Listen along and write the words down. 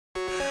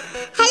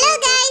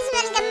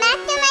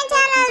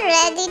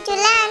ready to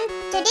learn.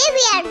 Today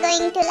we are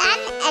going to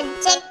learn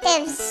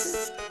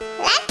adjectives.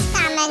 Let's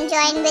come and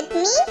join with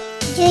me.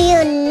 Do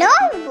you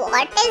know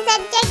what is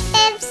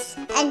adjectives?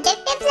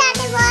 Adjectives are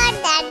the words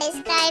that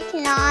describe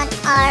noun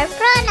or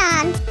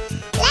pronoun.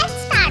 Let's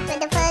start with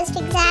the first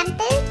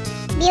example.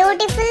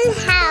 Beautiful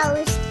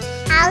house.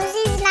 House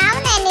is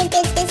noun and it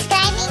is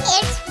describing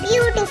it's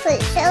beautiful.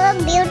 So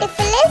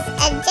beautiful is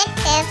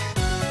adjective.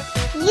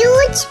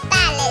 Huge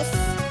palace.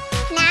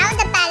 Now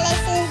the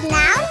palace is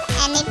noun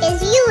and it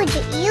is huge.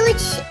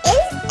 Huge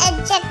is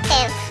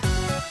adjective.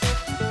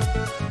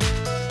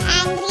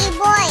 Angry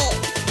boy.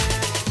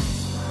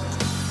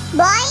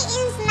 Boy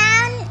is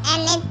noun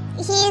and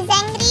he is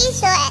angry,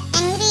 so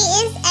angry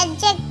is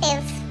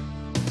adjective.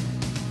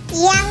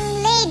 Young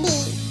lady.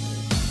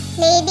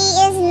 Lady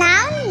is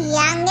noun,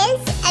 young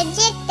is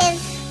adjective.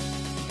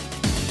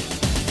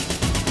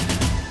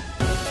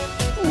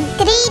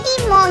 Greedy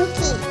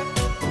monkey.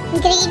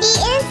 Greedy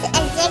is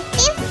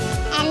adjective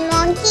and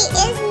monkey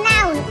is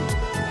noun.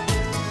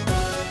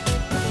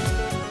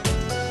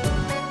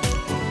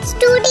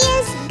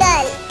 Studious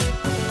girl.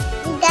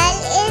 Girl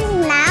is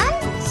noun,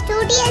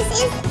 studious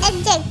is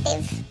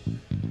adjective.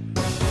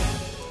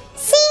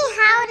 See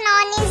how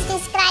noun is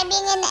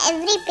describing in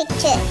every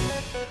picture.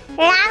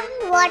 Round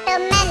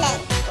watermelon.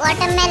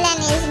 Watermelon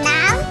is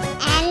noun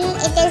and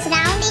it is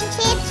round in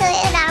shape, so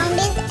round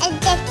is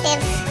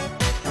adjective.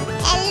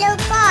 Yellow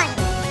corn.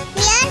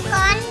 Here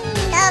corn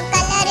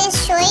color is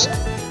showing,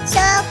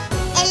 so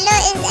yellow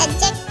is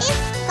adjective,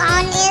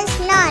 corn is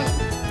noun.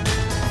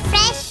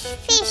 Fresh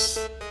fish.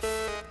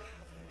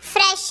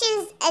 Fresh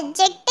is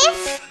adjective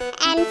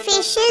and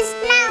fish is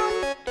noun.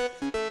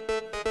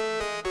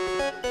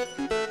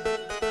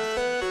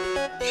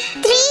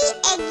 3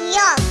 egg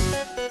yolk.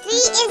 3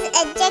 is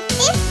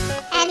adjective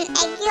and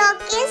egg yolk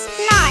is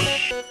noun.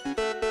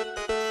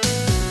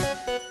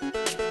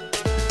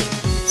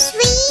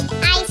 Sweet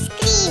ice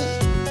cream.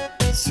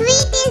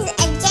 Sweet is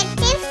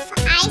adjective,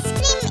 ice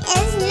cream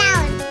is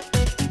noun.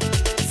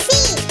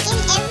 See in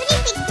every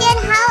picture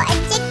how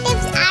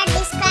adjectives are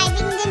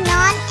describing the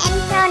noun and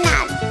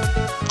pronoun.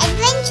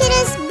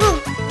 Adventurous book.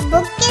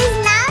 Book is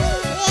noun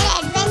where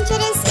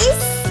adventurous is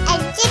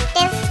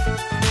adjective.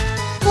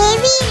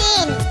 Heavy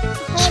rain.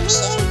 Heavy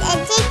is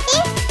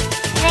adjective,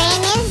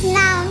 rain is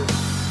noun.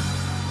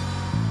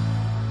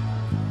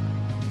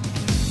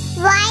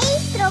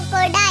 Wild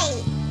crocodile.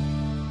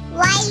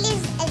 Wild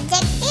is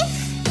adjective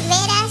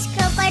whereas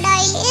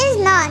crocodile is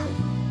noun.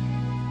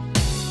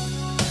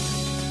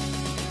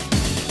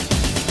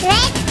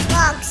 Red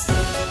box.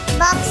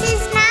 Box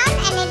is noun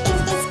and it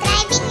is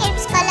describing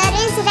its color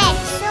is red,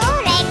 so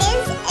red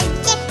is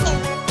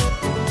adjective.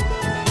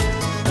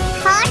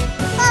 Hot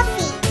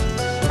coffee.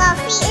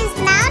 Coffee is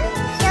noun,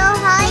 so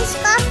how is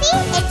coffee?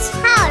 It's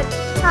hot.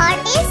 Hot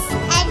is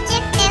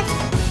adjective.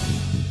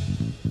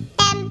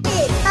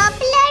 Temple.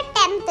 Popular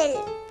temple.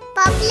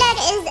 Popular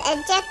is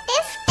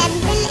adjective,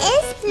 temple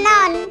is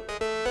noun.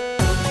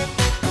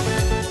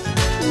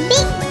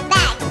 Big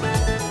bag.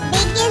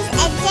 Big is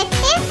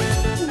adjective,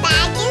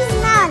 bag is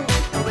noun.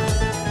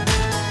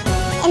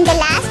 In the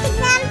last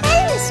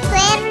example,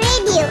 square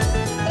radio.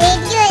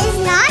 Radio is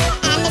noun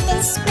and it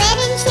is square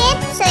in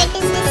shape, so it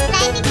is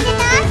describing the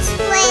noun.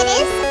 Square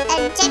is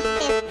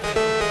adjective.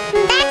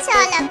 That's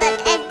all about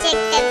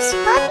adjectives.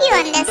 Hope you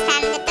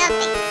understand the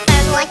topic.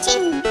 For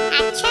watching